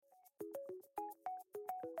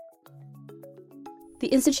The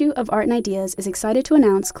Institute of Art and Ideas is excited to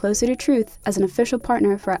announce Closer to Truth as an official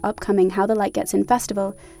partner for our upcoming How the Light Gets In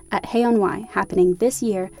festival at Hay on Wye, happening this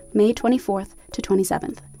year, May 24th to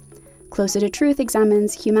 27th. Closer to Truth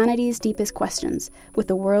examines humanity's deepest questions with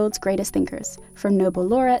the world's greatest thinkers, from Nobel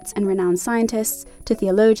laureates and renowned scientists to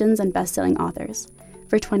theologians and best-selling authors.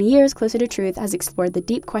 For 20 years, Closer to Truth has explored the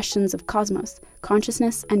deep questions of cosmos,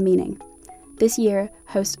 consciousness, and meaning. This year,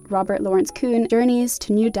 host Robert Lawrence Kuhn journeys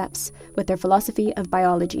to new depths with their Philosophy of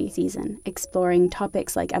Biology season, exploring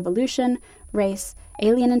topics like evolution, race,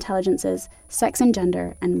 alien intelligences, sex and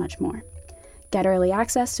gender, and much more. Get early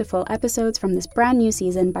access to full episodes from this brand new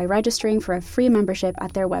season by registering for a free membership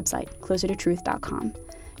at their website, closertotruth.com.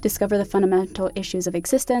 Discover the fundamental issues of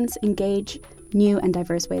existence, engage new and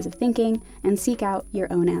diverse ways of thinking, and seek out your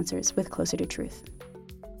own answers with Closer to Truth.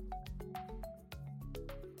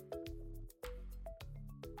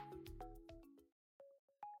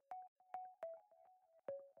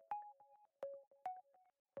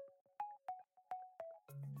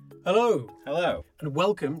 Hello. Hello. And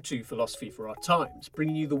welcome to Philosophy for Our Times,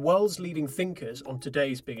 bringing you the world's leading thinkers on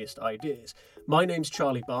today's biggest ideas. My name's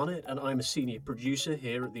Charlie Barnett, and I'm a senior producer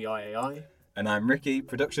here at the IAI. And I'm Ricky,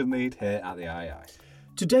 production lead here at the IAI.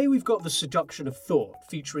 Today we've got The Seduction of Thought,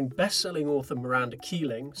 featuring best-selling author Miranda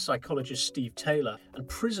Keeling, psychologist Steve Taylor, and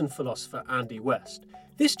prison philosopher Andy West.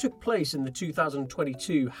 This took place in the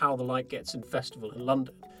 2022 How the Light Gets In festival in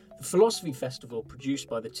London, the philosophy festival produced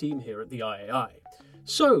by the team here at the IAI.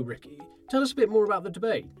 So, Ricky, tell us a bit more about the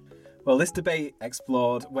debate. Well, this debate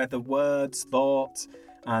explored whether words, thought,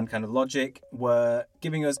 and kind of logic were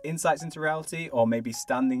giving us insights into reality or maybe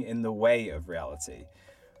standing in the way of reality.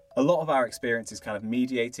 A lot of our experience is kind of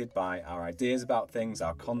mediated by our ideas about things,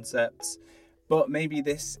 our concepts, but maybe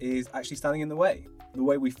this is actually standing in the way. The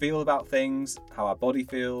way we feel about things, how our body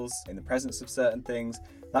feels in the presence of certain things,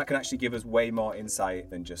 that can actually give us way more insight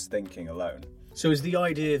than just thinking alone. So is the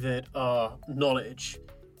idea that our knowledge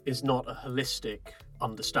is not a holistic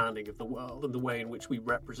understanding of the world, and the way in which we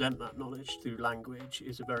represent that knowledge through language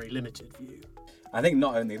is a very limited view? I think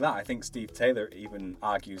not only that, I think Steve Taylor even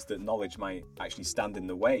argues that knowledge might actually stand in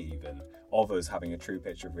the way even of us having a true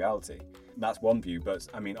picture of reality. That's one view, but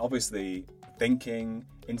I mean, obviously thinking,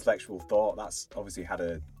 intellectual thought, that's obviously had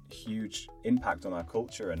a huge impact on our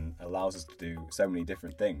culture and allows us to do so many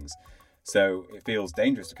different things. So it feels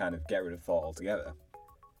dangerous to kind of get rid of thought altogether.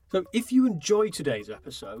 So if you enjoy today's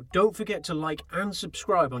episode, don't forget to like and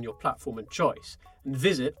subscribe on your platform of choice, and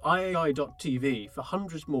visit iai.tv for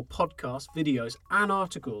hundreds more podcasts, videos and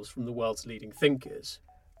articles from the world's leading thinkers.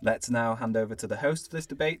 Let's now hand over to the host of this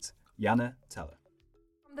debate, Jana Teller.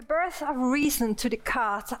 From the birth of reason to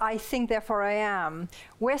Descartes, I think, therefore I am.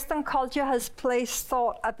 Western culture has placed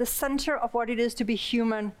thought at the center of what it is to be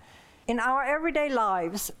human. In our everyday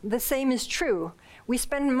lives, the same is true. We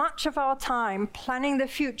spend much of our time planning the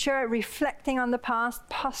future, reflecting on the past,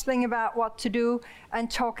 puzzling about what to do, and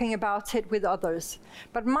talking about it with others.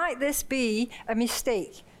 But might this be a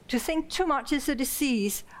mistake? To think too much is a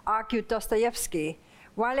disease, argued Dostoevsky.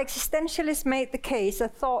 While existentialists made the case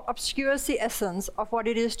that thought obscures the essence of what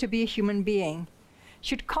it is to be a human being.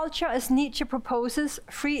 Should culture, as Nietzsche proposes,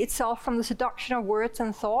 free itself from the seduction of words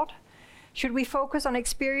and thought? Should we focus on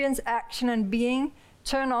experience, action, and being,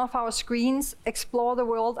 turn off our screens, explore the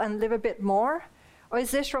world, and live a bit more? Or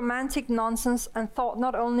is this romantic nonsense, and thought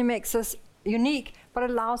not only makes us unique, but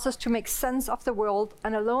allows us to make sense of the world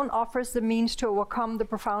and alone offers the means to overcome the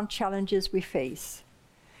profound challenges we face?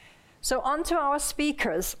 So on to our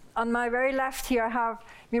speakers. On my very left here I have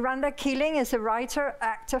Miranda Keeling, is a writer,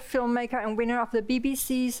 actor, filmmaker, and winner of the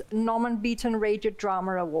BBC's Norman Beaton Radio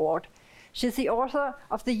Drama Award. She's the author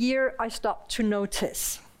of The Year I Stopped to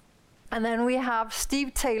Notice. And then we have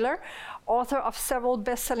Steve Taylor, author of several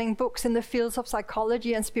best-selling books in the fields of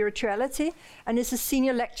psychology and spirituality, and is a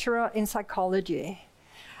senior lecturer in psychology.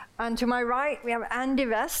 And to my right, we have Andy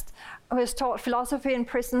West, who has taught philosophy in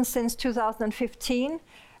prison since 2015,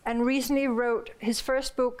 and recently wrote his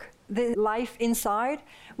first book, The Life Inside,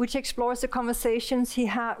 which explores the conversations he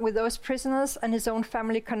had with those prisoners and his own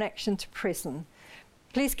family connection to prison.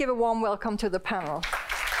 Please give a warm welcome to the panel.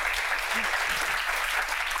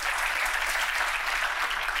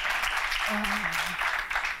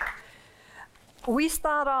 We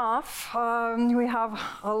start off, we have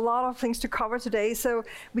a lot of things to cover today, so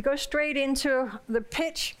we go straight into the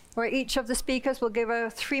pitch, where each of the speakers will give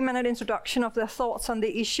a 3-minute introduction of their thoughts on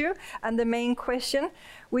the issue and the main question,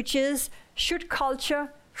 which is, should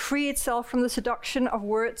culture free itself from the seduction of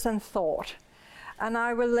words and thought? And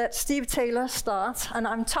I will let Steve Taylor start. And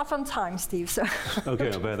I'm tough on time, Steve. So.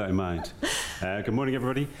 Okay, I'll bear that in mind. Good morning,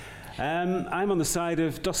 everybody. I'm on the side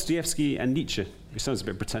of Dostoevsky and Nietzsche, which sounds a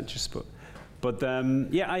bit pretentious, but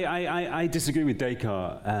I disagree with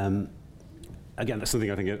Descartes. Again, that's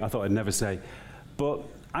something I thought I'd never say. But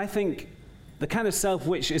I think the kind of self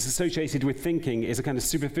which is associated with thinking is a kind of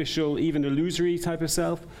superficial, even illusory type of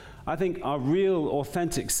self. I think our real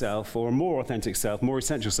authentic self, or a more authentic self, more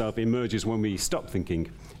essential self, emerges when we stop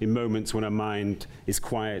thinking, in moments when our mind is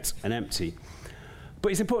quiet and empty.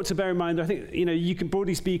 But it's important to bear in mind, I think, you can,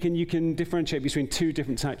 broadly speaking, you can differentiate between two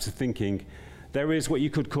different types of thinking. There is what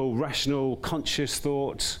you could call rational, conscious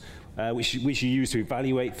thought, which you use to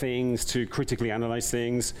evaluate things, to critically analyze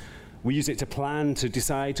things. We use it to plan, to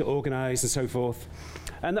decide, to organize, and so forth.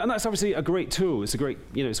 And that's obviously a great tool. It's a great,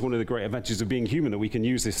 it's one of the great advantages of being human, that we can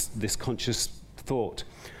use this conscious thought.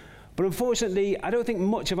 But unfortunately, I don't think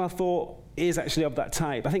much of our thought is actually of that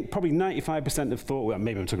type. I think probably 95% of thought, well,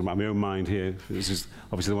 maybe I'm talking about my own mind here, this is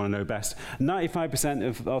obviously the one I know best. 95%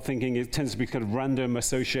 of our thinking tends to be kind of random,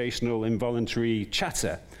 associational, involuntary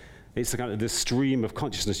chatter. It's the kind of the stream of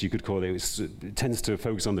consciousness, you could call it. It tends to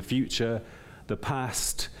focus on the future, the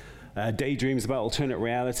past, daydreams about alternate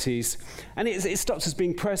realities, and it stops us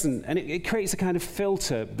being present, and it creates a kind of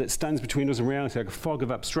filter that stands between us and reality, like a fog of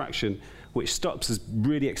abstraction, which stops us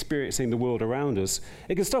really experiencing the world around us.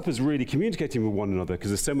 It can stop us really communicating with one another,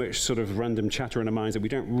 because there's so much sort of random chatter in our minds that we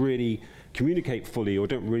don't really communicate fully, or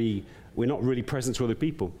we're not really present to other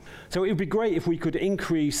people. So it would be great if we could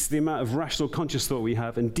increase the amount of rational conscious thought we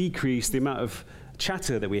have and decrease the amount of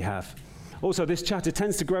chatter that we have. Also, this chatter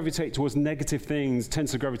tends to gravitate towards negative things,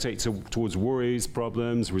 tends to gravitate towards worries,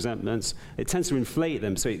 problems, resentments. It tends to inflate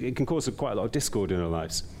them, so it can cause quite a lot of discord in our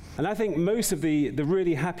lives. And I think most of the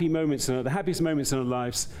really happy moments, the happiest moments in our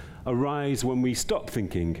lives arise when we stop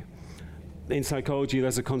thinking. In psychology,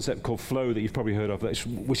 there's a concept called flow that you've probably heard of,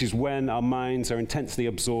 which is when our minds are intensely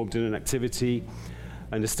absorbed in an activity,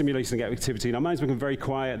 and the stimulating activity, and our minds become very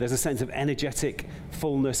quiet. There's a sense of energetic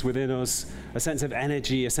fullness within us, a sense of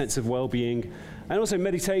energy, a sense of well-being, and also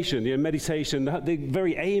meditation. Meditation, the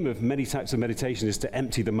very aim of many types of meditation is to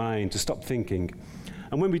empty the mind, to stop thinking.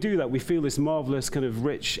 And when we do that, we feel this marvelous kind of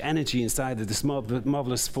rich energy inside of this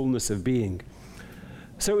marvelous fullness of being.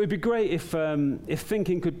 So it would be great if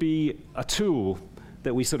thinking could be a tool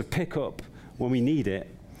that we sort of pick up when we need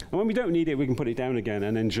it. And when we don't need it, we can put it down again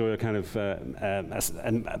and enjoy a kind of a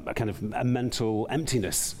mental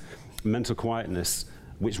emptiness, mental quietness,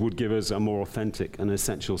 which would give us a more authentic and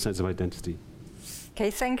essential sense of identity.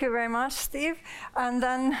 Okay, thank you very much, Steve. And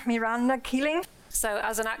then Miranda Keeling. So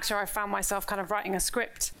as an actor, I found myself kind of writing a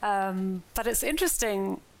script. But it's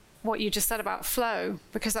interesting what you just said about flow,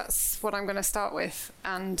 because that's what I'm going to start with.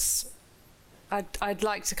 And I'd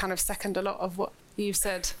like to kind of second a lot of what you've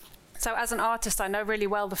said. So as an artist, I know really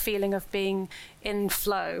well the feeling of being in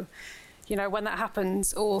flow. When that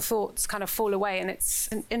happens, all thoughts kind of fall away, and it's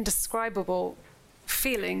an indescribable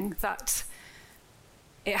feeling that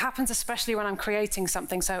it happens, especially when I'm creating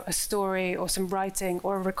something, so a story or some writing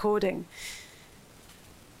or a recording.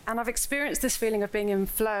 And I've experienced this feeling of being in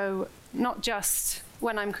flow, not just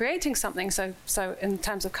when I'm creating something, so in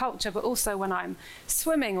terms of culture, but also when I'm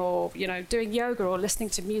swimming or, doing yoga or listening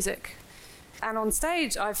to music. And on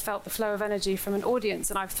stage, I've felt the flow of energy from an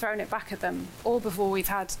audience, and I've thrown it back at them, all before we've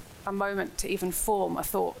had a moment to even form a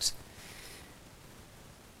thought.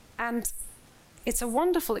 And it's a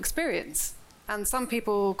wonderful experience. And some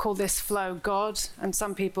people call this flow God, and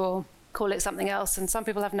some people call it something else, and some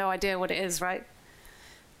people have no idea what it is, right?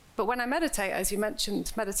 But when I meditate, as you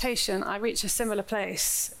mentioned, meditation, I reach a similar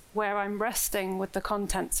place where I'm resting with the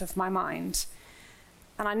contents of my mind.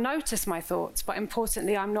 And I notice my thoughts, but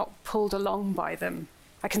importantly, I'm not pulled along by them.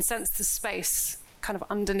 I can sense the space kind of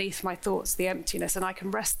underneath my thoughts, the emptiness, and I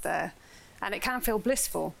can rest there. And it can feel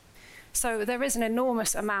blissful. So there is an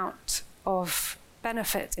enormous amount of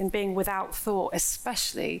benefit in being without thought,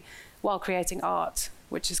 especially while creating art,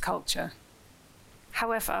 which is culture.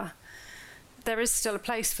 However, there is still a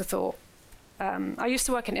place for thought. I used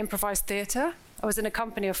to work in improvised theatre. I was in a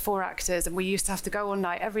company of 4 actors, and we used to have to go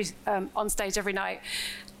on stage every night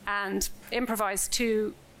and improvise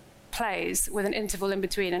 2 plays with an interval in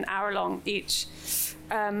between, an hour long each.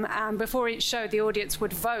 And before each show, the audience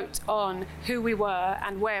would vote on who we were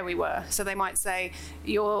and where we were. So they might say,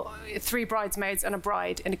 you're 3 bridesmaids and a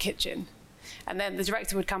bride in a kitchen. And then the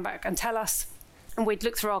director would come back and tell us, and we'd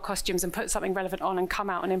look through our costumes and put something relevant on and come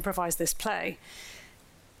out and improvise this play.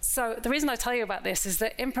 So the reason I tell you about this is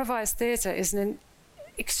that improvised theatre is an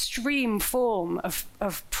extreme form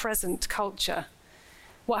of present culture.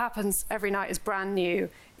 what happens every night is brand new.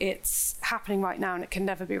 It's happening right now and it can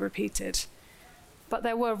never be repeated. But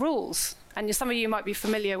there were rules. And some of you might be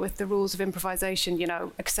familiar with the rules of improvisation,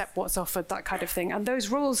 accept what's offered, that kind of thing. And those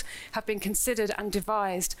rules have been considered and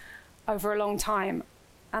devised over a long time,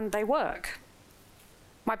 and they work.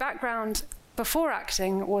 My background before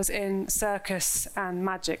acting was in circus and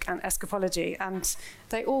magic and escapology, and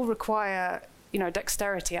they all require,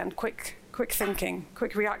 dexterity and quick thinking,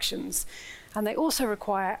 quick reactions. And they also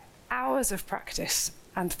require hours of practice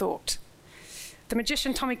and thought. The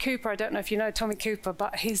magician Tommy Cooper, I don't know if you know Tommy Cooper,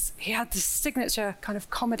 but he had this signature kind of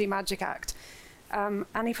comedy magic act.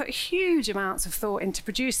 And he put huge amounts of thought into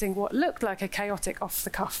producing what looked like a chaotic,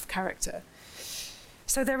 off-the-cuff character.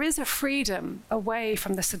 So there is a freedom away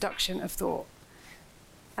from the seduction of thought.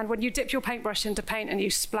 And when you dip your paintbrush into paint and you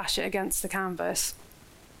splash it against the canvas,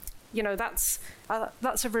 that's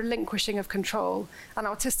a relinquishing of control. And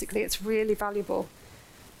artistically, it's really valuable.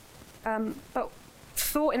 But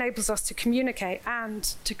thought enables us to communicate and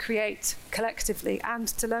to create collectively and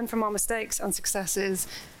to learn from our mistakes and successes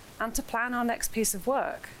and to plan our next piece of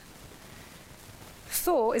work.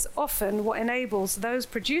 Thought is often what enables those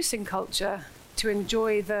producing culture to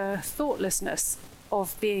enjoy the thoughtlessness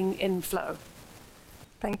of being in flow.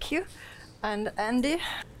 Thank you. And Andy?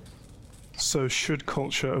 So should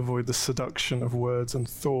culture avoid the seduction of words and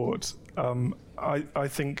thought? I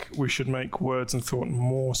think we should make words and thought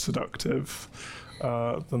more seductive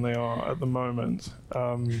than they are at the moment.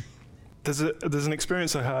 There's an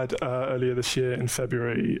experience I had earlier this year in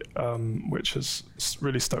February, which has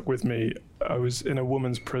really stuck with me. I was in a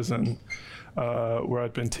women's prison where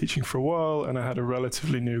I'd been teaching for a while, and I had a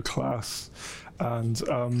relatively new class, and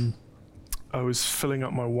I was filling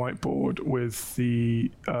up my whiteboard with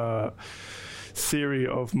the theory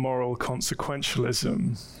of moral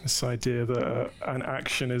consequentialism, this idea that an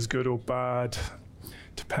action is good or bad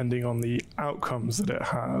depending on the outcomes that it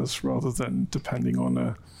has, rather than depending on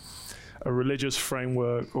a religious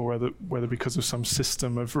framework or whether because of some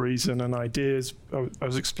system of reason and ideas. I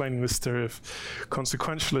was explaining this theory of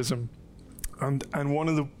consequentialism, and one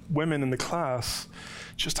of the women in the class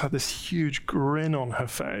just had this huge grin on her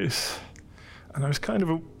face. And I was kind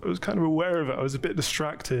of aware of it. I was a bit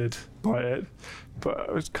distracted by it, but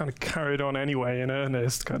I was kind of carried on anyway in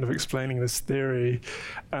earnest, kind of explaining this theory.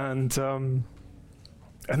 And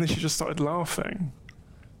then she just started laughing.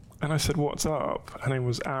 And I said, "What's up?" Her name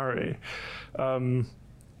was Ari. And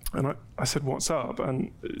I said, "What's up?"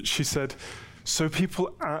 And she said, "So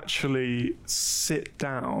people actually sit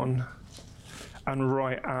down and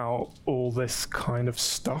write out all this kind of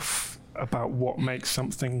stuff about what makes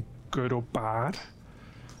something good or bad?"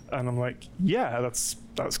 And I'm like, yeah,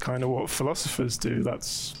 that's kind of what philosophers do.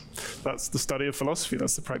 That's the study of philosophy.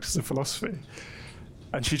 That's the practice of philosophy.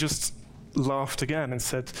 And she just laughed again and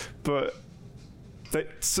said, "But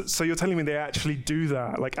so you're telling me they actually do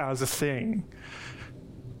that, like as a thing?"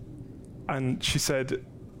 And she said,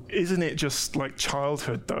 "Isn't it just like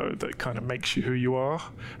childhood though that kind of makes you who you are,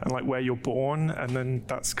 and like where you're born, and then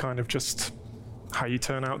that's kind of just how you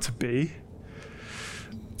turn out to be?"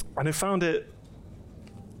 And I found it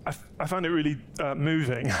really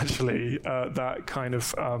moving, actually, that kind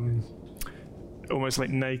of almost like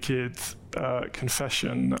naked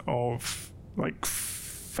confession of like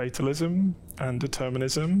fatalism and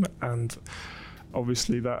determinism. And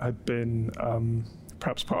obviously that had been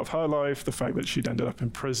perhaps part of her life, the fact that she'd ended up in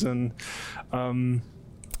prison.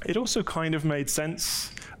 It also kind of made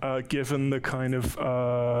sense given the kind of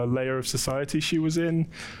layer of society she was in.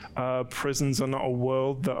 Prisons are not a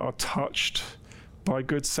world that are touched by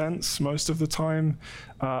good sense most of the time.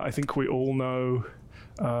 I think we all know,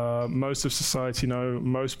 most of society know,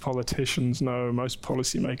 most politicians know, most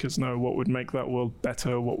policymakers know what would make that world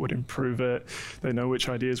better, what would improve it. They know which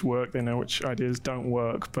ideas work, they know which ideas don't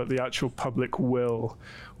work, but the actual public will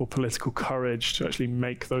or political courage to actually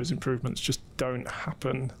make those improvements just don't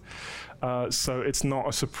happen. So it's not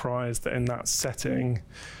a surprise that in that setting,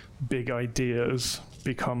 big ideas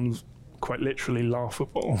become quite literally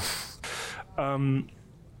laughable.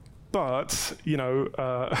 But,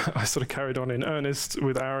 I sort of carried on in earnest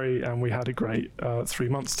with Ari, and we had a great 3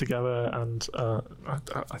 months together, and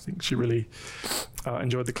I think she really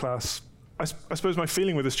enjoyed the class. I suppose my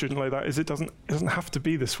feeling with a student like that is it doesn't have to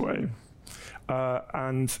be this way.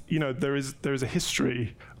 And, there is a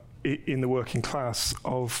history in the working class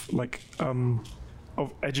of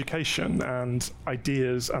of education and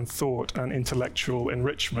ideas and thought and intellectual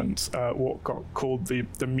enrichment, what got called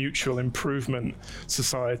the mutual improvement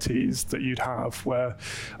societies that you'd have, where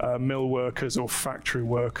mill workers or factory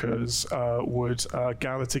workers would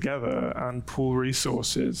gather together and pool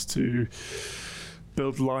resources to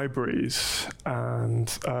build libraries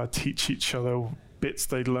and teach each other bits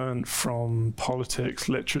they learned from politics,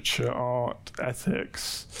 literature, art,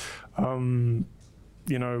 ethics, what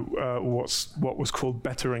was called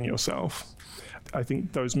bettering yourself. I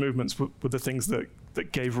think those movements were the things that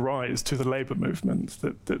gave rise to the labour movement,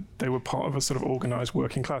 that they were part of a sort of organised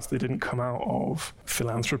working class. They didn't come out of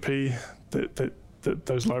philanthropy, that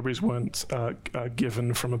those libraries weren't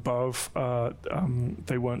given from above,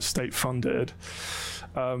 they weren't state-funded.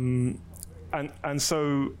 And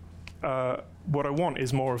so what I want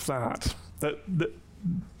is more of that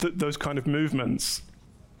those kind of movements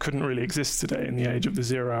couldn't really exist today in the age of the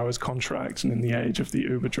 0 hours contract and in the age of the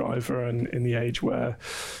Uber driver and in the age where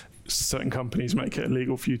certain companies make it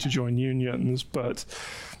illegal for you to join unions. But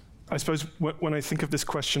I suppose when I think of this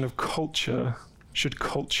question of culture, should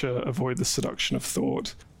culture avoid the seduction of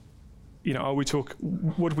thought?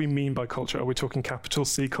 What do we mean by culture? Are we talking capital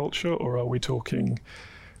C culture, or are we talking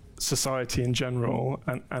society in general?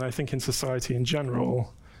 And I think in society in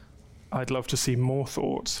general, I'd love to see more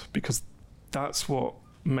thought, because that's what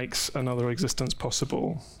makes another existence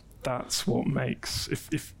possible. That's what makes,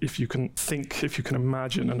 if you can think, if you can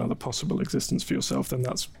imagine another possible existence for yourself, then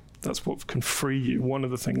that's what can free you. One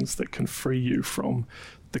of the things that can free you from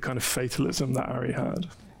the kind of fatalism that Ari had.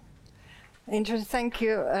 Interesting, thank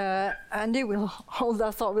you. Andy, we'll hold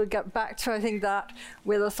that thought. We'll get back to, I think, that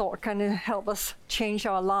with a thought kind of help us change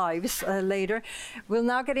our lives later. We'll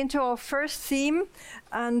now get into our first theme,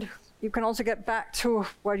 and you can also get back to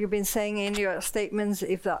what you've been saying in your statements,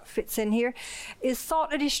 if that fits in here. Is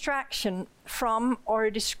thought a distraction from or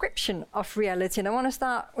a description of reality? And I want to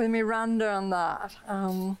start with Miranda on that.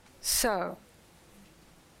 So,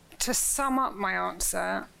 to sum up my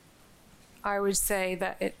answer, I would say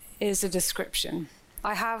that it is a description.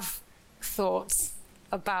 I have thoughts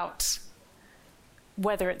about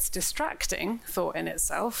whether it's distracting, thought in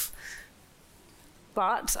itself,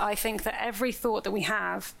 but I think that every thought that we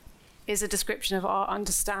have is a description of our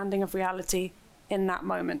understanding of reality in that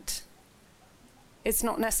moment. It's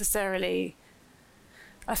not necessarily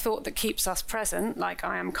a thought that keeps us present, like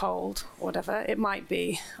I am cold or whatever. It might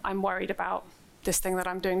be I'm worried about this thing that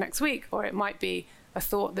I'm doing next week, or it might be a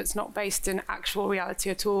thought that's not based in actual reality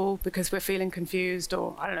at all because we're feeling confused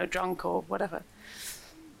or, I don't know, drunk or whatever.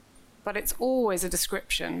 But it's always a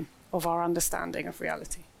description of our understanding of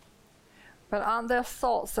reality. But aren't there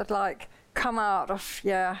thoughts that come out of,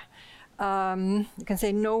 you can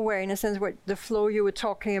say nowhere, in a sense, what the flow you were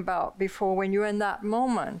talking about before, when you're in that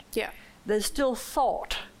moment? Yeah. There's still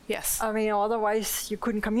thought. Yes. I mean, otherwise you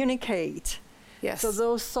couldn't communicate. Yes. So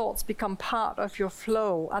those thoughts become part of your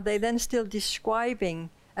flow. Are they then still describing?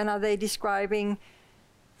 And are they describing,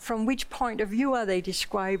 from which point of view are they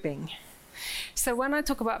describing? So when I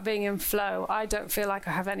talk about being in flow, I don't feel like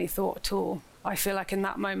I have any thought at all. I feel like in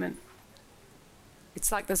that moment,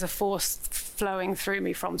 it's like there's a force flowing through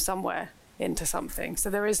me from somewhere into something. So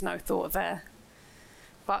there is no thought there.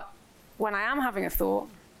 But when I am having a thought,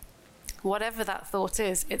 whatever that thought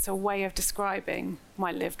is, it's a way of describing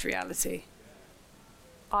my lived reality,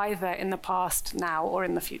 either in the past, now, or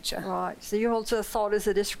in the future. Right, so you also thought as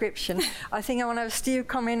a description. I think I want to have Steve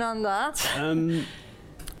come in on that.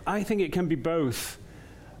 I think it can be both.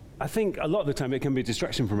 I think a lot of the time it can be a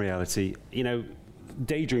distraction from reality.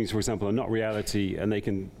 Daydreams, for example, are not reality, and they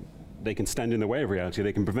can stand in the way of reality.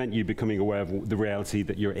 They can prevent you becoming aware of the reality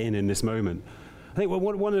that you're in this moment. I think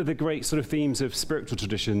one of the great sort of themes of spiritual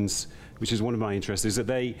traditions, which is one of my interests, is that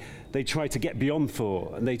they try to get beyond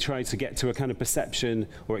thought, and they try to get to a kind of perception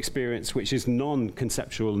or experience which is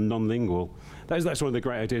non-conceptual and non-lingual. That's one of the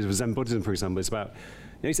great ideas of Zen Buddhism, for example. It's about,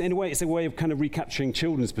 in a way, it's a way of kind of recapturing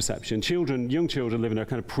children's perception. Young children live in a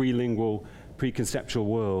kind of pre-lingual, pre-conceptual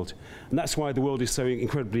world, and that's why the world is so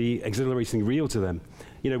incredibly exhilaratingly real to them.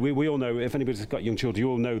 We all know, if anybody's got young children,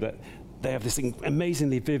 you all know that they have this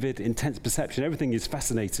amazingly vivid, intense perception. Everything is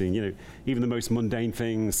fascinating, even the most mundane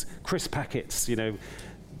things, crisp packets,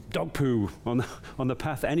 dog poo on the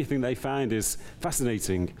path, anything they find is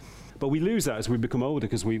fascinating. But we lose that as we become older,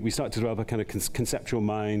 because we start to develop a kind of conceptual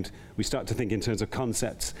mind. We start to think in terms of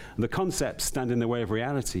concepts, and the concepts stand in the way of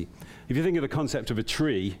reality. If you think of the concept of a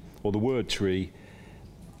tree, or the word tree,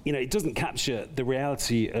 it doesn't capture the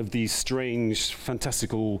reality of these strange,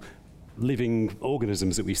 fantastical living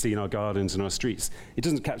organisms that we see in our gardens and our streets. It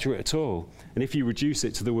doesn't capture it at all. And if you reduce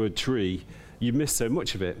it to the word tree, you miss so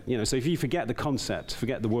much of it. So if you forget the concept,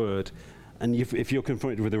 forget the word, and if you're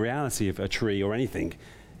confronted with the reality of a tree or anything,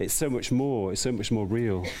 it's so much more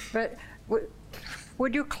real. But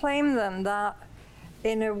would you claim then that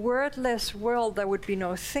in a wordless world there would be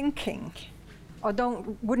no thinking? Or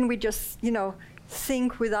wouldn't we just,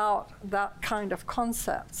 think without that kind of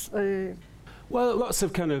concepts? Well, lots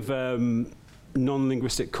of kind of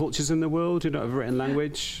non-linguistic cultures in the world, have written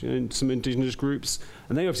language in some indigenous groups,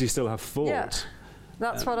 and they obviously still have thought. Yeah,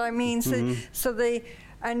 that's what I mean. So they,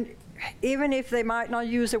 and even if they might not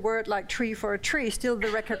use a word like tree for a tree, still the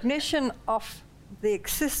recognition of the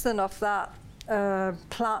existence of that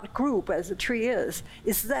plant group as a tree is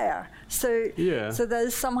there. So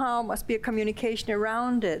there's somehow must be a communication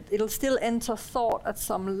around it. It'll still enter thought at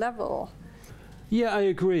some level. Yeah, I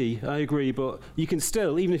agree, but you can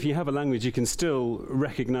still, even if you have a language, you can still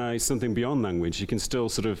recognize something beyond language. You can still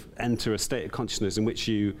sort of enter a state of consciousness in which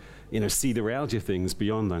you see the reality of things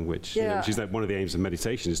beyond language, which is like one of the aims of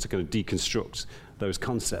meditation, is to kind of deconstruct those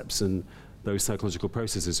concepts and those psychological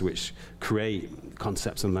processes which create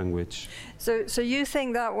concepts and language. So you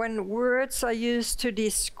think that when words are used to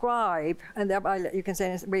describe, and thereby you can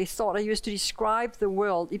say when thought are used to describe the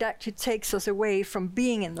world, it actually takes us away from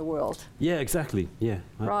being in the world? Yeah, exactly. Yeah,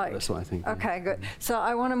 right. That's what I think. Okay, good. So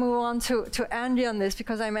I want to move on to Andy on this,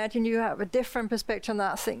 because I imagine you have a different perspective on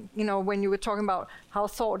that thing. When you were talking about how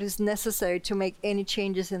thought is necessary to make any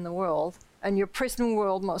changes in the world, and your prison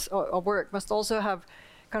world or work must also have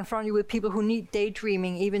confront you with people who need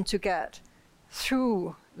daydreaming even to get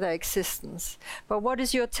through their existence. But what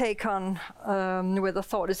is your take on whether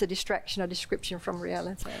thought is a distraction or description from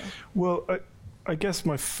reality? Well, I guess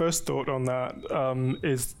my first thought on that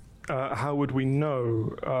is how would we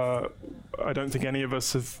know? I don't think any of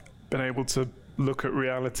us have been able to look at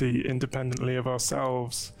reality independently of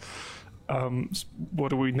ourselves.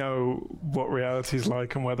 What do we know what reality is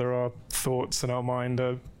like, and whether our thoughts and our mind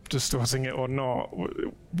are distorting it or not?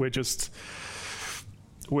 We're just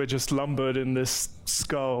lumbered in this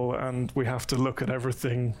skull, and we have to look at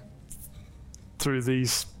everything through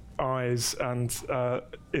these eyes and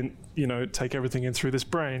take everything in through this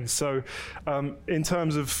brain. So in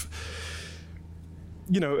terms of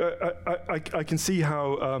I can see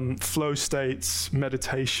how flow states,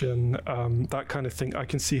 meditation, that kind of thing, I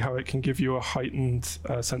can see how it can give you a heightened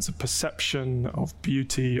sense of perception, of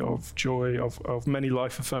beauty, of joy, of many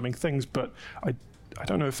life-affirming things, but I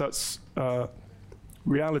don't know if that's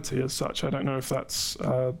reality as such. I don't know if that's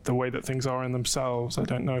the way that things are in themselves. I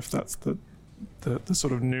don't know if that's the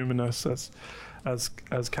sort of numinous,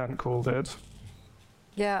 as Kant called it.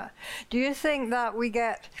 Yeah. Do you think that we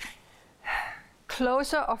get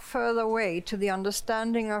closer or further away to the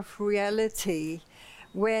understanding of reality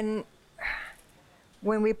when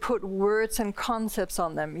we put words and concepts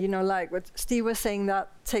on them? Like what Steve was saying, that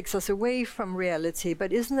takes us away from reality.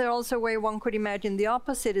 But isn't there also a way one could imagine the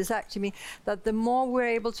opposite is actually that the more we're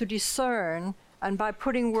able to discern, and by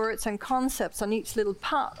putting words and concepts on each little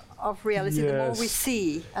part of reality, the more we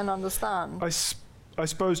see and understand? I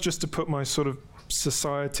suppose, just to put my sort of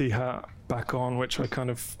society hat back on, which I kind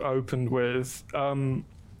of opened with,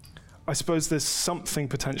 I suppose there's something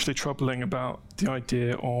potentially troubling about the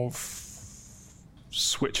idea of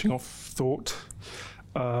switching off thought.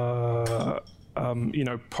 Part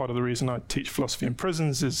of the reason I teach philosophy in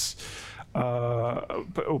prisons is but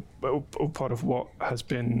part of what has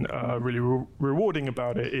been really rewarding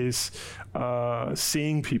about it is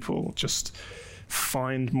seeing people just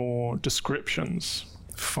find more descriptions,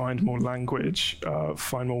 find more language,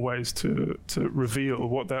 find more ways to reveal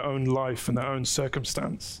what their own life and their own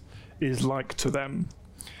circumstance is like to them,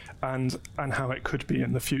 and how it could be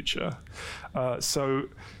in the future. While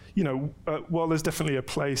there's definitely a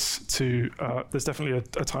place to, there's definitely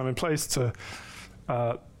a time and place to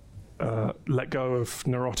let go of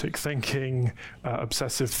neurotic thinking,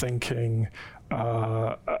 obsessive thinking,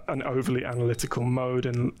 an overly analytical mode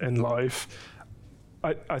in life.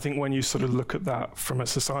 I think when you sort of look at that from a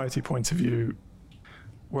society point of view,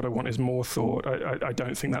 what I want is more thought. I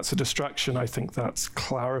don't think that's a distraction. I think that's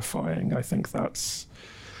clarifying. I think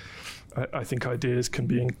ideas can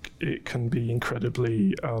be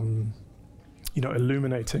incredibly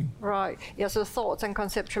illuminating. Right. Yeah, so thoughts and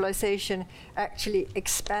conceptualization actually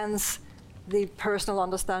expands the personal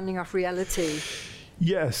understanding of reality.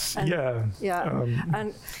 Yes, and, yeah.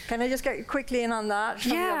 And can I just get quickly in on that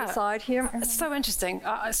from the other side here? It's so interesting.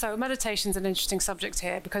 So meditation's an interesting subject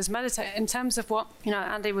here, because in terms of what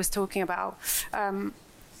Andy was talking about, and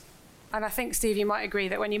I think, Steve, you might agree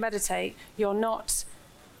that when you meditate, you're not,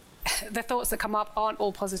 the thoughts that come up aren't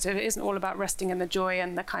all positive. It isn't all about resting in the joy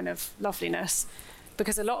and the kind of loveliness,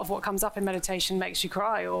 because a lot of what comes up in meditation makes you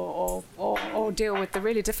cry or deal with the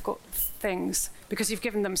really difficult things because you've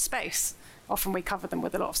given them space. Often we cover them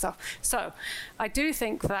with a lot of stuff. So I do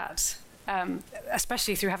think that,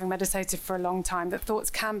 especially through having meditated for a long time, that thoughts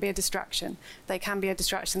can be a distraction. They can be a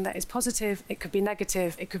distraction that is positive, it could be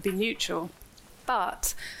negative, it could be neutral.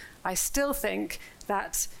 But I still think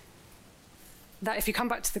that if you come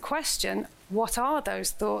back to the question, what are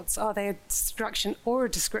those thoughts? Are they a distraction or a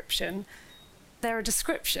description? They're a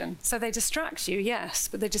description. So they distract you, yes,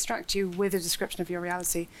 but they distract you with a description of your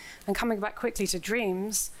reality. And coming back quickly to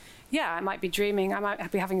dreams, yeah, I might be dreaming, I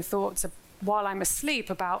might be having thoughts while I'm asleep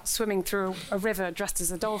about swimming through a river dressed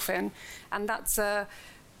as a dolphin, and that's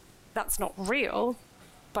not real,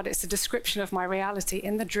 but it's a description of my reality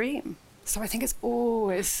in the dream. So I think it's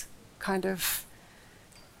always kind of,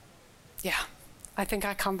 yeah, I think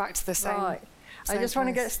I come back to the same. Right. I just want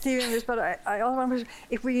to get Steve in this, but I also want to,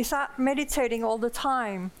 if we sat meditating all the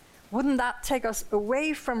time, wouldn't that take us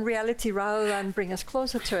away from reality rather than bring us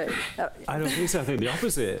closer to it? I don't think so. I think the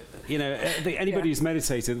opposite. You know, anybody who's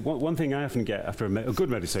meditated, one thing I often get after a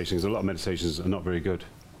good meditation, because a lot of meditations are not very good.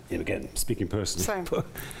 You know, again, speaking personally. Same.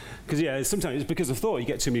 Because sometimes it's because of thought. You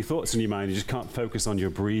get too many thoughts in your mind. You just can't focus on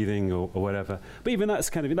your breathing or whatever. But even that's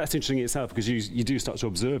interesting in itself, because you do start to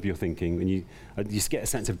observe your thinking, and you get a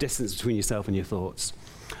sense of distance between yourself and your thoughts.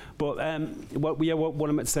 But what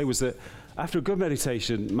I meant to say was that after a good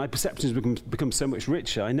meditation, my perceptions become so much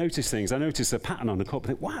richer. I notice things. I notice a pattern on the cup. I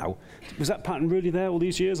think, wow, was that pattern really there all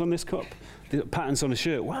these years on this cup? The patterns on a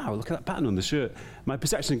shirt. Wow, look at that pattern on the shirt. My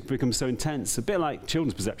perception becomes so intense, a bit like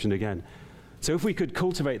children's perception again. So if we could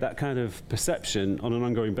cultivate that kind of perception on an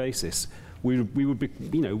ongoing basis, we would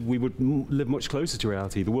live much closer to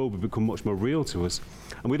reality. The world would become much more real to us,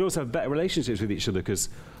 and we'd also have better relationships with each other, because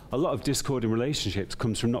a lot of discord in relationships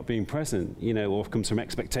comes from not being present, or comes from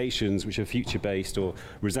expectations which are future-based, or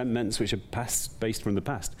resentments which are based from the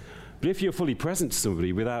past. But if you're fully present to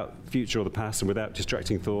somebody without future or the past and without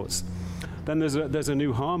distracting thoughts, then there's a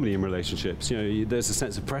new harmony in relationships. There's a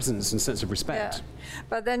sense of presence and a sense of respect. Yeah.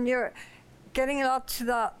 But then you're getting a lot to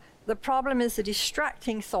that. The problem is the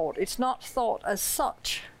distracting thought. It's not thought as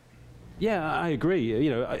such. Yeah, I agree.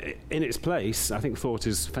 In its place, I think thought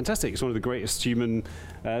is fantastic. It's one of the greatest human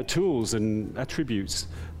tools and attributes.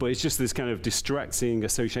 But it's just this kind of distracting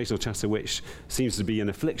associational chatter, which seems to be an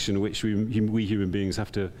affliction which we human beings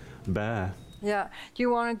have to bear. Yeah. Do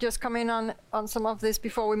you want to just come in on some of this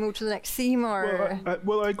before we move to the next theme? Or?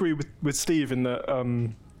 Well, I agree with Steve in that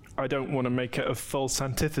I don't want to make it a false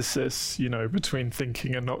antithesis, between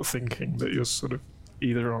thinking and not thinking, that you're sort of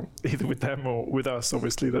either with them or with us.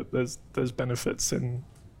 Obviously, that there's benefits in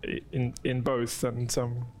both, and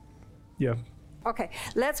yeah. Okay,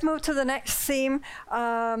 let's move to the next theme.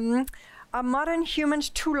 Are modern humans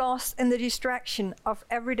too lost in the distraction of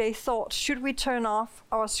everyday thoughts? Should we turn off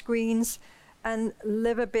our screens and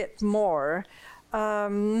live a bit more?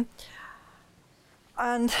 And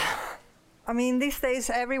I mean, these days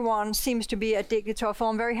everyone seems to be addicted to a phone.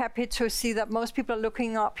 I'm very happy to see that most people are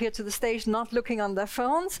looking up here to the stage, not looking on their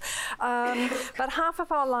phones. But half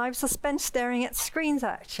of our lives are spent staring at screens,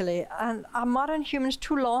 actually. And are modern humans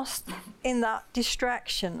too lost in that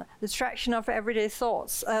distraction of everyday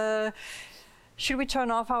thoughts? Should we turn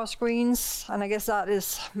off our screens? And I guess that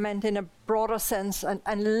is meant in a broader sense,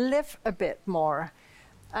 and live a bit more.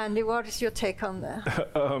 Andy, what is your take on that?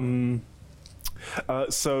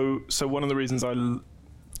 So one of the reasons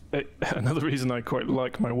another reason I quite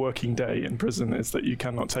like my working day in prison is that you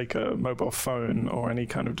cannot take a mobile phone or any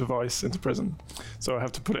kind of device into prison. So I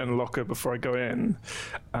have to put it in a locker before I go in.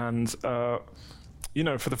 And, for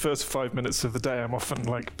the first 5 minutes of the day, I'm often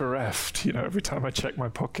bereft, every time I check my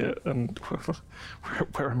pocket and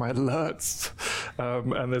where are my alerts?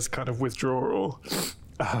 And there's kind of withdrawal.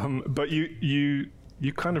 But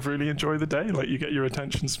you kind of really enjoy the day. You get your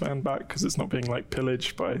attention span back because it's not being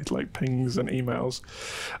pillaged by pings and emails.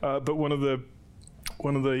 But one of the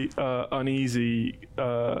uneasy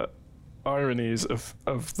ironies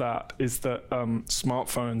of that is that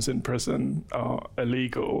smartphones in prison are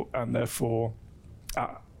illegal and therefore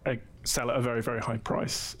sell at a very, very high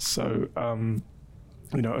price. So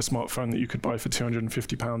a smartphone that you could buy for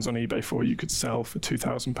 £250 on eBay for, you could sell for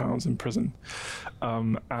 £2,000 in prison.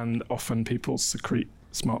 And often people secrete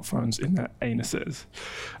smartphones in their anuses.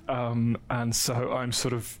 And so I'm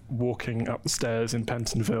sort of walking up the stairs in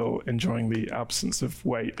Pentonville, enjoying the absence of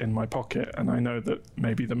weight in my pocket. And I know that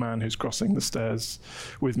maybe the man who's crossing the stairs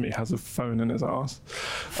with me has a phone in his arse.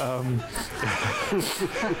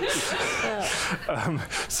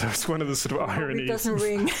 So it's one of the sort of ironies. It doesn't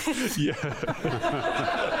ring. Yeah.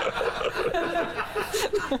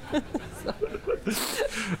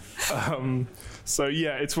 So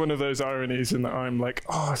yeah, it's one of those ironies in that I'm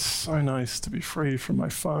oh, it's so nice to be free from my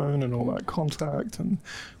phone and all that contact, and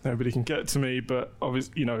nobody can get to me. But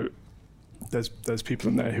obviously, there's people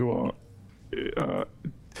in there who are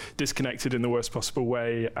disconnected in the worst possible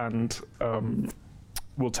way, and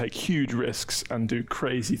will take huge risks and do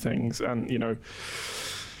crazy things, and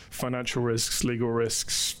financial risks, legal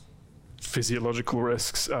risks, physiological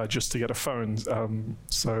risks, just to get a phone.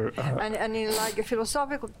 And in like a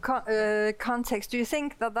philosophical context, do you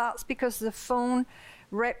think that that's because the phone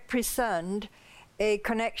represent a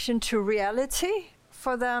connection to reality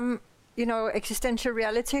for them, existential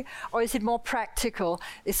reality, or is it more practical?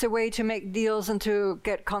 It's a way to make deals and to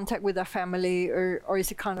get contact with their family, or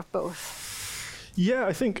is it kind of both? Yeah,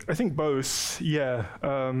 I think both. Yeah,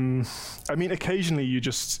 I mean, occasionally you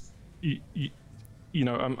just.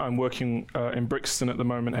 I'm working in Brixton at the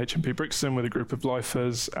moment, HMP Brixton, with a group of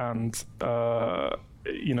lifers, and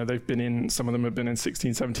they've been in. Some of them have been in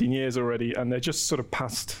 16, 17 years already, and they're just sort of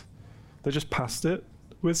past. They're just past it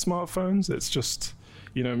with smartphones. It's just,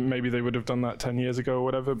 maybe they would have done that 10 years ago or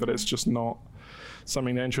whatever, but it's just not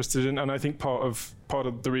something they're interested in. And I think part of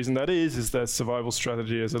the reason that is their survival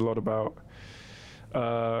strategy is a lot about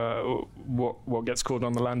what gets called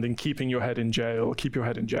on the landing, keep your head in jail,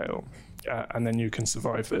 and then you can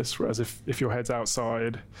survive this. Whereas if your head's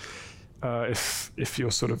outside, if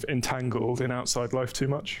you're sort of entangled in outside life too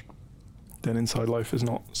much, then inside life is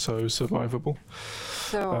not so survivable.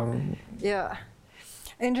 So, yeah.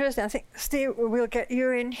 Interesting. I think, Steve, we'll get you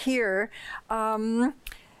in here.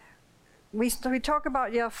 We talk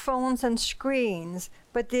about your phones and screens,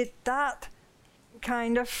 but did that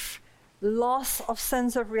kind of loss of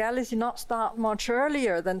sense of reality not start much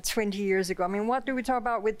earlier than 20 years ago? I mean, what do we talk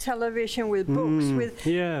about with television, with books, with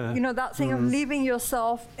that thing of leaving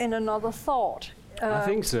yourself in another thought? I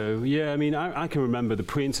think so. Yeah, I mean, I can remember the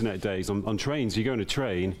pre-internet days on trains. You go on a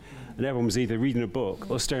train, and everyone was either reading a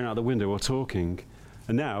book or staring out the window or talking.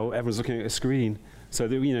 And now everyone's looking at a screen. So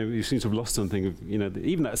that, you seem to have lost something of,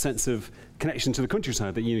 even that sense of connection to the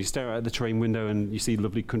countryside, that you stare out at the train window and you see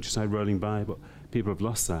lovely countryside rolling by, but people have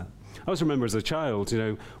lost that. I also remember as a child,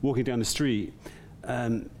 walking down the street,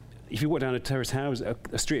 if you walk down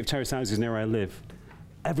a street of terrace houses near where I live,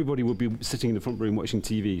 everybody would be sitting in the front room watching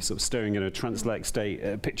TV, sort of staring in a trance-like state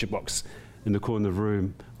at a picture box in the corner of the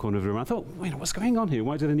room. I thought, what's going on here?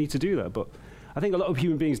 Why do they need to do that? But I think a lot of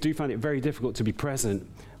human beings do find it very difficult to be present.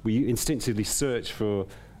 We instinctively search for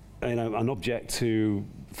an object to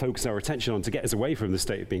focus our attention on to get us away from the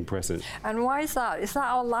state of being present. And why is that? Is that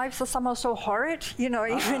our lives are somehow so horrid?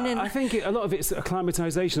 I think a lot of it's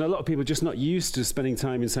acclimatization. A lot of people are just not used to spending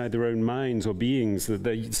time inside their own minds or beings, that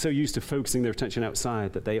they're so used to focusing their attention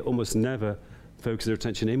outside that they almost never focus their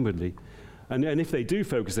attention inwardly. And if they do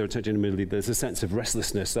focus their attention inwardly, there's a sense of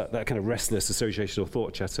restlessness, that kind of restless associational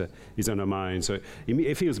thought chatter is on our mind. So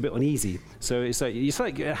it feels a bit uneasy. So it's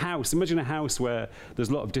like a house. Imagine a house where there's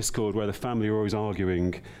a lot of discord, where the family are always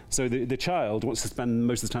arguing. So the child wants to spend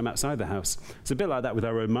most of the time outside the house. It's a bit like that with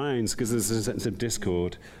our own minds, because there's a sense of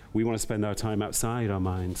discord. We want to spend our time outside our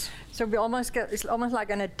minds. So it's almost like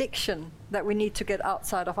an addiction that we need to get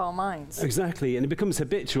outside of our minds. Exactly, and it becomes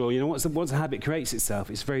habitual. Once a habit creates itself,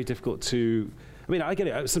 it's very difficult to... I get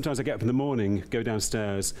it. Sometimes I get up in the morning, go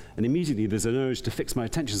downstairs, and immediately there's an urge to fix my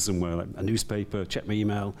attention somewhere, like a newspaper, check my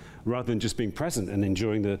email, rather than just being present and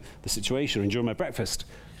enjoying the situation, or enjoying my breakfast.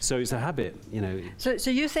 So it's a habit, So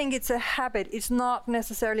you think it's a habit. It's not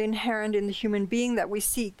necessarily inherent in the human being that we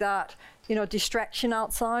seek that, distraction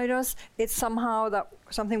outside us. It's somehow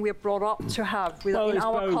something we're brought up to have in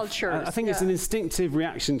our cultures. I think it's an instinctive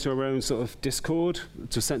reaction to our own sort of discord,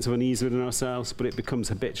 to a sense of unease within ourselves, but it becomes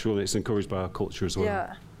habitual and it's encouraged by our culture as well.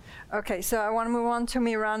 Yeah. Okay, so I want to move on to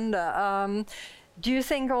Miranda. Do you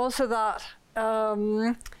think also that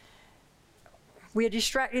we are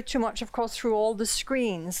distracted too much, of course, through all the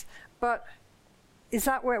screens, but is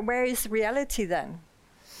that where is reality then?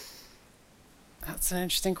 That's an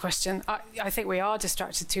interesting question. I think we are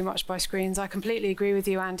distracted too much by screens. I completely agree with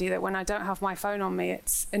you, Andy, that when I don't have my phone on me,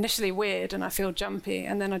 it's initially weird and I feel jumpy,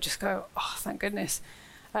 and then I just go, oh, thank goodness.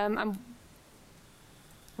 And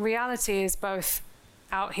reality is both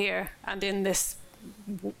out here and in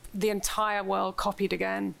the entire world copied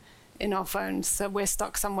again in our phones. So we're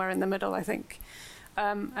stuck somewhere in the middle, I think.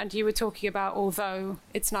 And you were talking about, although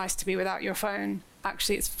it's nice to be without your phone,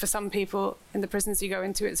 actually it's for some people in the prisons you go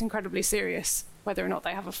into, it's incredibly serious whether or not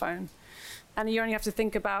they have a phone. And you only have to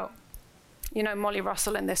think about, Molly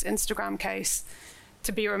Russell in this Instagram case,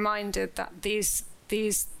 to be reminded that these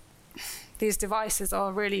devices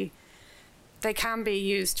are really, they can be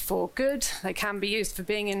used for good, they can be used for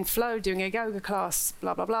being in flow, doing a yoga class,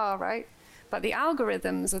 blah, blah, blah, right? But the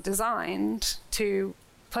algorithms are designed to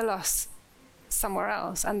pull us somewhere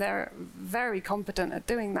else, and they're very competent at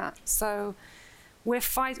doing that. So we're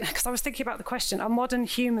fighting, because I was thinking about the question, are modern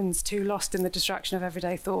humans too lost in the distraction of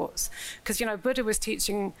everyday thoughts? Because, you know, Buddha was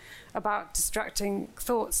teaching about distracting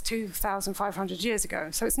thoughts 2,500 years ago,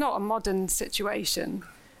 so it's not a modern situation.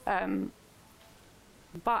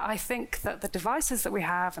 But I think that the devices that we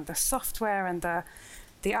have and the software and the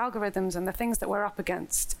algorithms and the things that we're up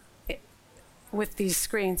against with these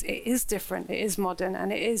screens, it is different, it is modern,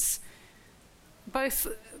 and it is both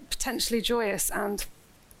potentially joyous and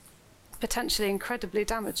potentially incredibly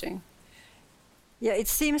damaging. Yeah, it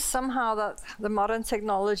seems somehow that the modern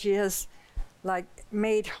technology has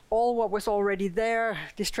made all what was already there,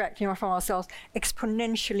 distracting us from ourselves,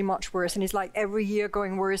 exponentially much worse. And it's like every year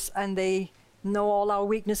going worse, and they know all our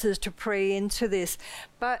weaknesses to prey into this.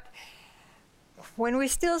 But when we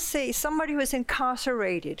still see somebody who is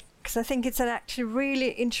incarcerated, because I think it's an actually really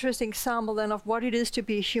interesting example then of what it is to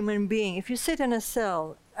be a human being. If you sit in a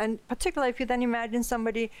cell, and particularly if you then imagine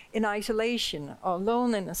somebody in isolation or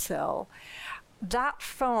alone in a cell, that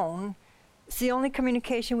phone is the only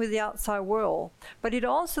communication with the outside world. But it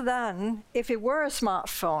also then, if it were a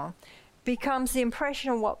smartphone, becomes the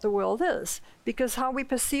impression of what the world is, because how we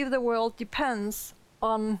perceive the world depends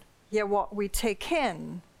on what we take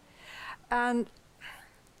in. And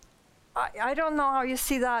I don't know how you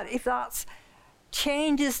see that, if that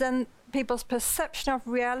changes then people's perception of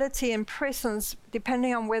reality in prisons,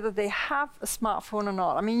 depending on whether they have a smartphone or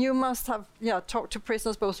not. I mean, you must have talked to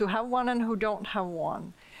prisoners both who have one and who don't have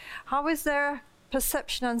one. How is their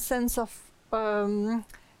perception and sense of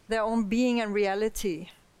their own being and reality?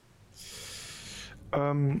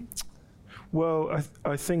 Well,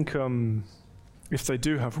 I think if they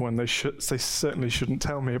do have one, they certainly shouldn't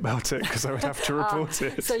tell me about it, because I would have to report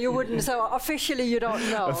it. So you wouldn't. So officially, you don't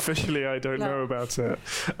know. Officially, I don't know about it.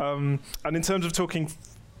 And in terms of talking,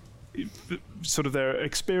 sort of their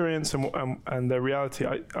experience and their reality,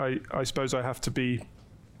 I suppose I have to be,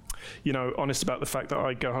 honest about the fact that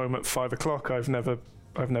I go home at 5 o'clock. I've never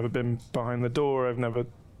been behind the door. I've never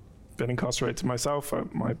been incarcerated myself.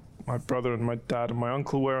 My brother and my dad and my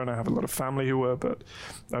uncle were, and I have a lot of family who were, but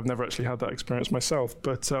I've never actually had that experience myself.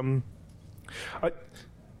 But I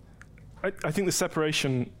think the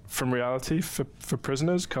separation from reality for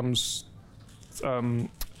prisoners comes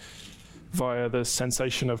via the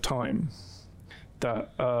sensation of time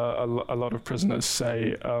that a lot of prisoners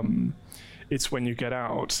say it's when you get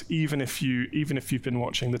out, even if you've been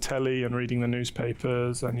watching the telly and reading the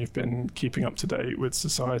newspapers and you've been keeping up to date with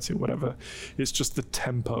society or whatever, it's just the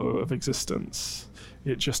tempo of existence.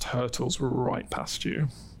 It just hurtles right past you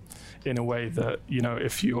in a way that,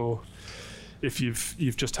 if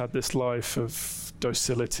you've just had this life of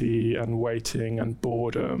docility and waiting and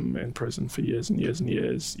boredom in prison for years and years and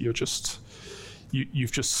years,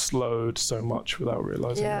 you've just slowed so much without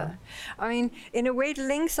realizing that. I mean, in a way it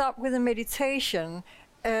links up with the meditation,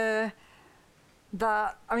 the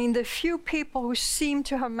few people who seem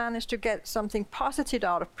to have managed to get something positive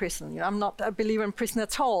out of prison, I'm not a believer in prison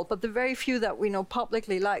at all, but the very few that we know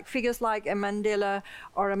publicly, like figures like a Mandela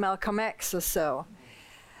or a Malcolm X or so,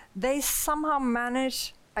 they somehow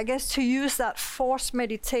manage, I guess, to use that forced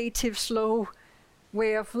meditative slow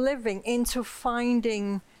way of living into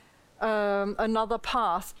finding another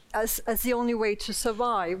path as the only way to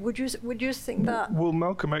survive. Would you think that? Well,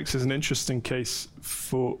 Malcolm X is an interesting case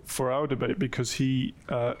for our debate, because he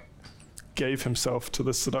gave himself to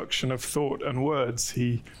the seduction of thought and words.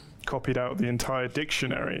 He copied out the entire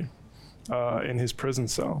dictionary in his prison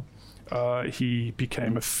cell. He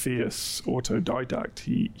became a fierce autodidact.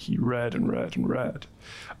 He read and read and read,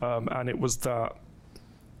 and it was that,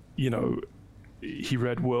 he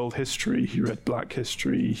read world history, he read black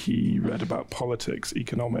history, he read about politics,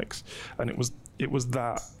 economics, and it was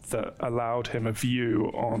that allowed him a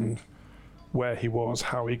view on where he was,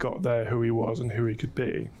 how he got there, who he was, and who he could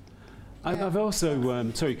be. I've also,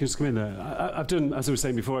 sorry, can I just come in there? I've done, as I was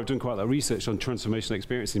saying before, I've done quite a lot of research on transformational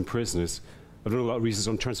experience in prisoners. I've done a lot of research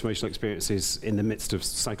on transformational experiences in the midst of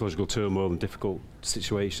psychological turmoil and difficult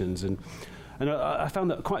situations, and I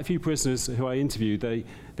found that quite a few prisoners who I interviewed, they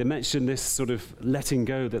mentioned this sort of letting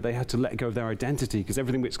go, that they had to let go of their identity, because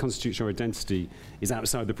everything which constitutes your identity is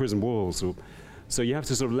outside the prison walls. So you have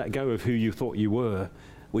to sort of let go of who you thought you were,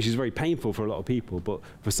 which is very painful for a lot of people, but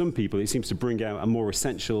for some people it seems to bring out a more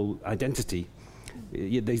essential identity.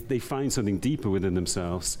 They find something deeper within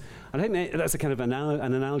themselves. And I think that's a kind of an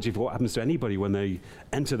analogy for what happens to anybody when they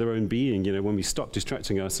enter their own being, when we stop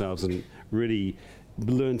distracting ourselves and really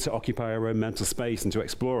learn to occupy our own mental space and to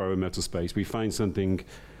explore our own mental space, we find something,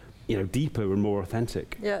 deeper and more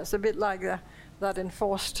authentic. Yeah, it's a bit like that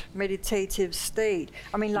enforced meditative state.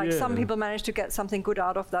 I mean, like some people manage to get something good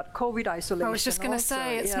out of that COVID isolation. I was just going to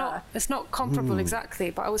say, it's not comparable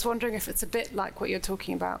exactly, but I was wondering if it's a bit like what you're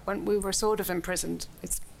talking about when we were sort of imprisoned.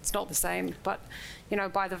 It's not the same, but, you know,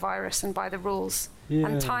 by the virus and by the rules. Yeah.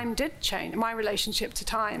 And time did change. My relationship to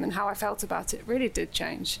time and how I felt about it really did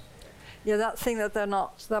change. Yeah, that thing that there are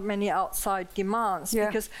not that many outside demands,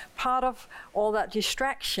 because part of all that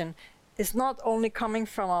distraction is not only coming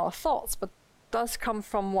from our thoughts, but does come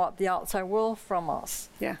from what the outside world from us.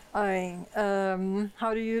 Yeah. I mean,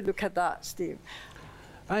 how do you look at that, Steve?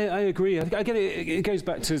 I agree. I get it. It goes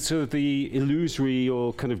back to sort of the illusory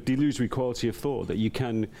or kind of delusory quality of thought that it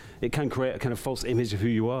can create a kind of false image of who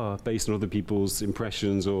you are based on other people's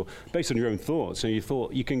impressions or based on your own thoughts. So you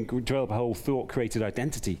can develop a whole thought-created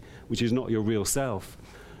identity, which is not your real self.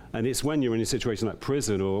 And it's when you're in a situation like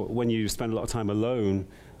prison or when you spend a lot of time alone,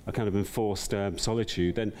 a kind of enforced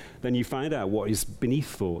solitude, then you find out what is beneath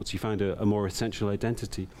thoughts. You find a more essential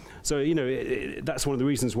identity. So, you know, that's one of the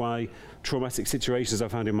reasons why traumatic situations I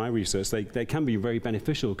found in my research, they can be very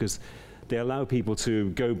beneficial because they allow people to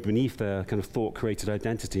go beneath their kind of thought-created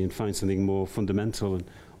identity and find something more fundamental and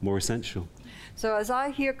more essential. So as I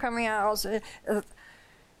hear coming out,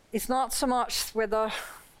 it's not so much whether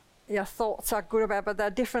your thoughts are good or bad, but there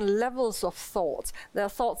are different levels of thoughts. There are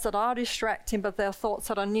thoughts that are distracting, but there are thoughts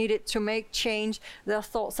that are needed to make change. There are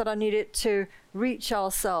thoughts that are needed to reach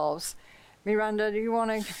ourselves. Miranda, do you want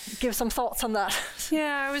to give some thoughts on that?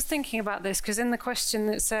 Yeah, I was thinking about this because in the question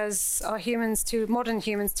it says, are modern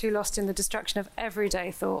humans too lost in the distraction of everyday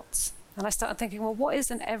thoughts? And I started thinking, well, what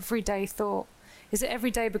is an everyday thought? Is it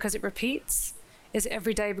every day because it repeats? Is it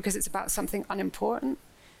every day because it's about something unimportant?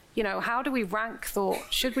 You know, how do we rank thought?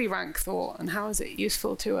 Should we rank thought? And how is it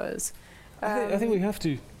useful to us? I think we have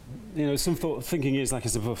to. You know, some thinking is like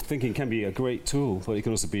thinking can be a great tool, but it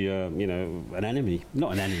can also be, you know, an enemy.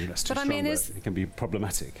 Not an enemy. That's too strong. But it can be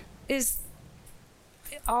problematic.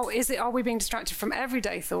 Are we being distracted from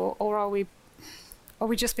everyday thought, or are we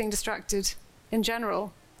just being distracted in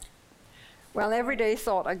general? Well, everyday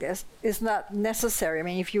thought, I guess, is not necessary. I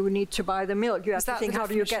mean, if you need to buy the milk, you have to think, how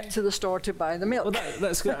do you get to the store to buy the milk? Well,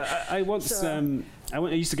 that's good. I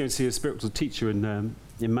used to go and see a spiritual teacher in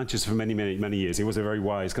Manchester for many, many, many years. He was a very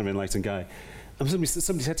wise, kind of enlightened guy. And somebody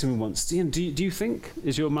said to me once, do you think,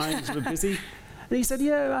 is your mind sort of busy? And he said,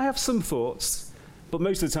 yeah, I have some thoughts, but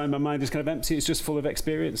most of the time my mind is kind of empty. It's just full of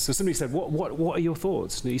experience. So somebody said, what are your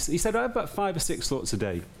thoughts? And he said, I have about 5 or 6 thoughts a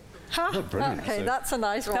day. Huh? Brilliant. Okay, that's a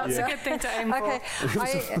nice one. That's a good thing to aim for.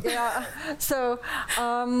 So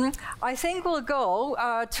I think we'll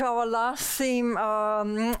go to our last theme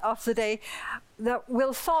of the day. That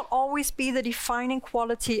will thought always be the defining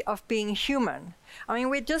quality of being human? I mean,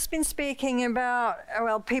 we've just been speaking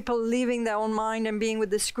about, people leaving their own mind and being with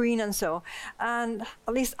the screen and so. And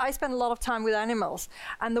at least I spend a lot of time with animals.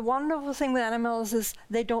 And the wonderful thing with animals is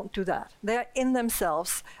they don't do that. They're in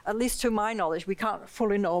themselves, at least to my knowledge. We can't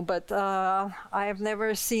fully know, but I have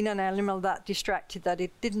never seen an animal that distracted that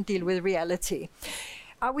it didn't deal with reality.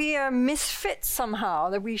 Are we a misfit somehow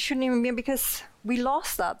that we shouldn't even be, because we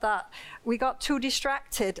lost that we got too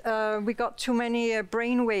distracted, we got too many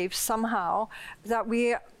brain waves somehow, that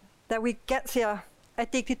we get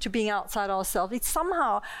addicted to being outside ourselves. It's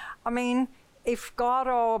somehow, I mean, if God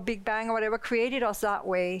or Big Bang or whatever created us that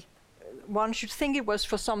way, one should think it was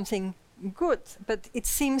for something good, but it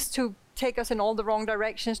seems to take us in all the wrong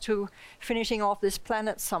directions to finishing off this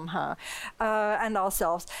planet somehow, and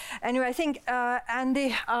ourselves. Anyway, I think,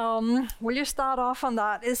 Andy, will you start off on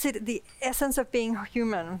that? Is it the essence of being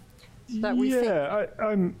human that we think?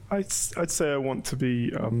 I'd say I want to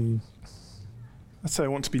be. I'd say I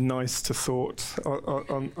want to be nice to thought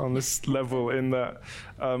on this level. In that,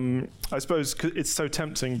 I suppose it's so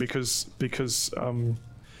tempting because.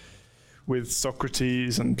 With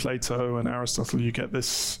Socrates and Plato and Aristotle, you get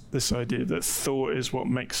this idea that thought is what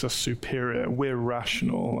makes us superior. We're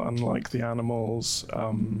rational, unlike the animals,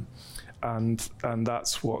 and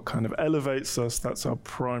that's what kind of elevates us. That's our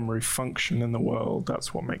primary function in the world.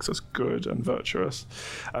 That's what makes us good and virtuous.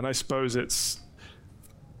 And I suppose it's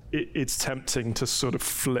tempting to sort of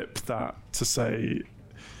flip that to say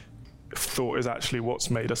thought is actually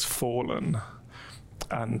what's made us fallen.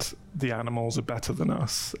 And the animals are better than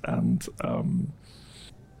us, and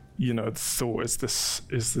thought is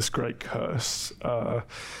this great curse. I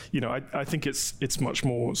think it's much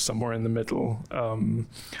more somewhere in the middle.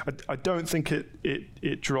 I don't think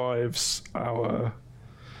it drives our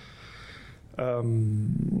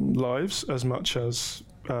lives as much as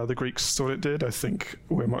the Greeks thought it did. I think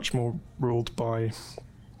we're much more ruled by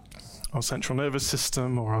our central nervous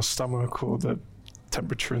system or our stomach or the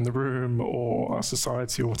temperature in the room or our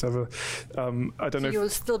society or whatever. I don't know. You'll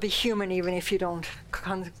still be human even if you don't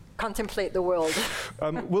contemplate the world.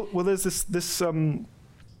 Well, there's this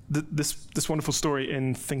wonderful story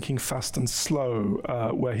in Thinking Fast and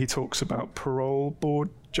Slow where he talks about parole board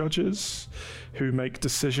judges who make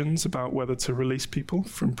decisions about whether to release people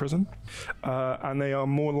from prison, and they are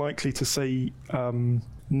more likely to say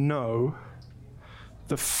no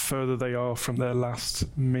the further they are from their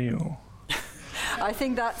last meal. I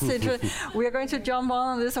think that's interesting. We're going to jump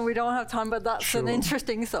on this, and we don't have time, but that's an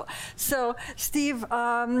interesting thought. So, Steve,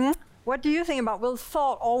 what do you think about, will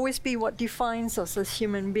thought always be what defines us as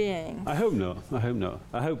human beings? I hope not.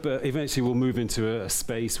 I hope eventually we'll move into a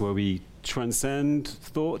space where we transcend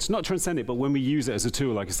thoughts. Not transcend it, but when we use it as a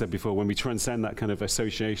tool, like I said before, when we transcend that kind of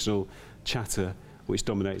associational chatter which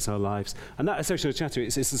dominates our lives. And that associational chatter,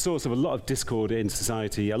 it's the source of a lot of discord in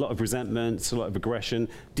society, a lot of resentment, a lot of aggression.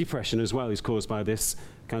 Depression as well is caused by this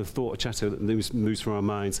kind of thought chatter that moves through our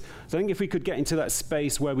minds. So I think if we could get into that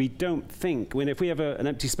space where we don't think, if we have an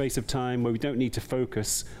empty space of time where we don't need to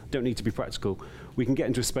focus, don't need to be practical, we can get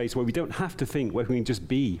into a space where we don't have to think, where we can just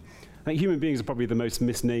be. I think human beings are probably the most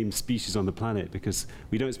misnamed species on the planet because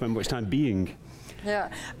we don't spend much time being.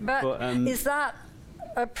 Yeah, but is that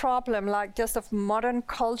a problem like just of modern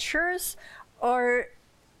cultures? Or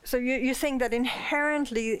so you think that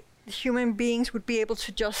inherently human beings would be able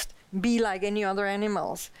to just be like any other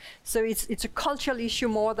animals? So it's a cultural issue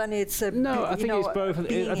more than it's a I think it's both. I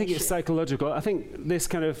think issue. it's psychological. I think this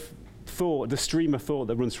kind of thought, the stream of thought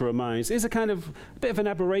that runs through our minds, is a bit of an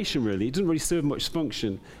aberration, really. It doesn't really serve much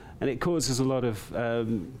function, and it causes a lot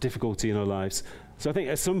of difficulty in our lives. So I think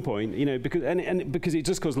at some point, because it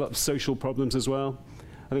does cause a lot of social problems as well.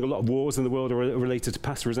 I think a lot of wars in the world are related to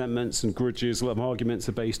past resentments and grudges. A lot of arguments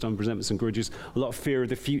are based on resentments and grudges. A lot of fear of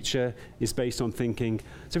the future is based on thinking.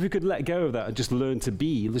 So if we could let go of that and just learn to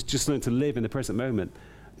be, let's just learn to live in the present moment,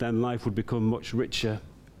 then life would become much richer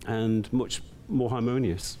and much more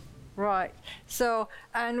harmonious. Right. So,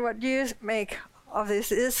 and what do you make of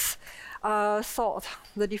this? Is thought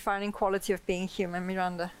the defining quality of being human,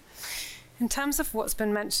 Miranda? In terms of what's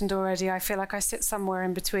been mentioned already, I feel like I sit somewhere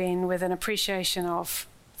in between with an appreciation of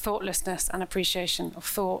thoughtlessness and appreciation of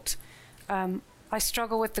thought. I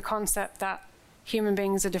struggle with the concept that human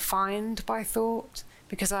beings are defined by thought,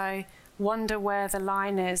 because I wonder where the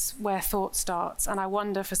line is, where thought starts. And I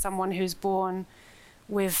wonder for someone who's born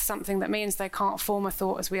with something that means they can't form a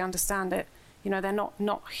thought as we understand it, they're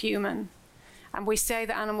not human. And we say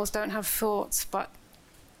that animals don't have thoughts, but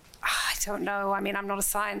I don't know. I mean, I'm not a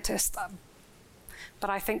scientist, but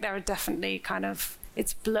I think there are definitely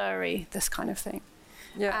it's blurry, this kind of thing.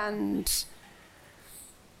 Yeah. And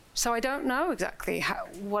so I don't know exactly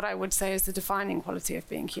what I would say is the defining quality of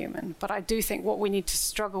being human, but I do think what we need to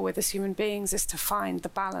struggle with as human beings is to find the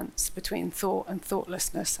balance between thought and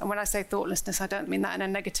thoughtlessness. And when I say thoughtlessness, I don't mean that in a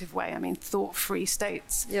negative way. I mean thought-free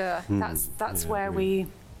states. Yeah. That's where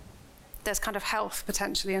there's kind of health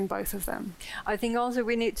potentially in both of them. I think also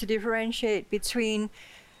we need to differentiate between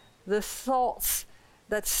the thoughts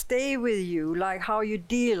that stay with you, like how you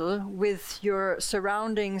deal with your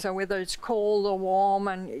surroundings, or whether it's cold or warm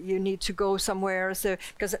and you need to go somewhere. So,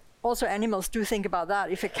 because also animals do think about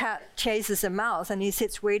that. If a cat chases a mouse and he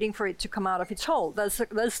sits waiting for it to come out of its hole, there's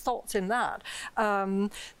thoughts in that.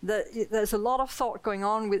 There's a lot of thought going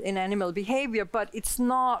on in animal behavior, but it's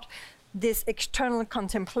not this external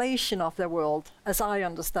contemplation of the world, as I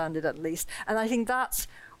understand it at least. And I think that's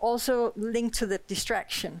also linked to the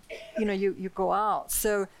distraction. You go out.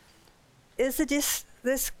 So is it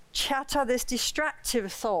this chatter, this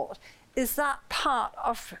distractive thought, is that part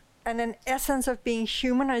of an essence of being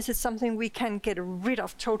human, or is it something we can get rid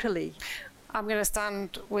of totally? I'm going to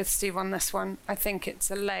stand with Steve on this one. I think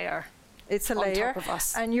it's a layer. It's a layer, on top of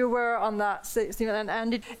us. And you were on that, Stephen.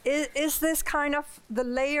 And is this kind of the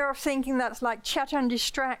layer of thinking that's like chatter and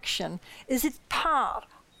distraction? Is it part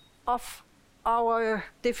of our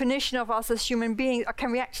definition of us as human beings, or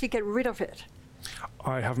can we actually get rid of it?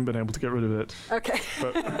 I haven't been able to get rid of it. Okay.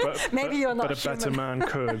 But maybe you're not. But a better man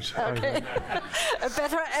could. Okay. a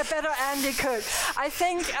better Andy could. I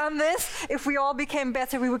think on this, if we all became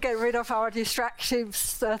better, we would get rid of our distractive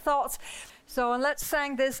thoughts. So let's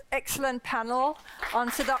thank this excellent panel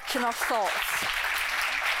on seduction of thoughts.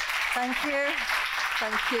 Thank you.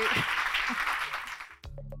 Thank you.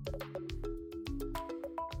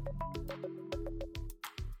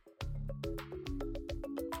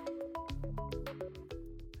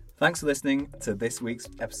 Thanks for listening to this week's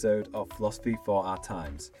episode of Philosophy for Our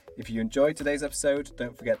Times. If you enjoyed today's episode,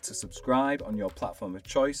 don't forget to subscribe on your platform of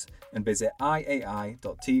choice and visit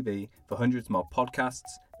iai.tv for hundreds more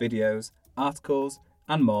podcasts, videos, articles,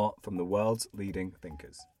 and more from the world's leading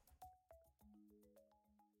thinkers.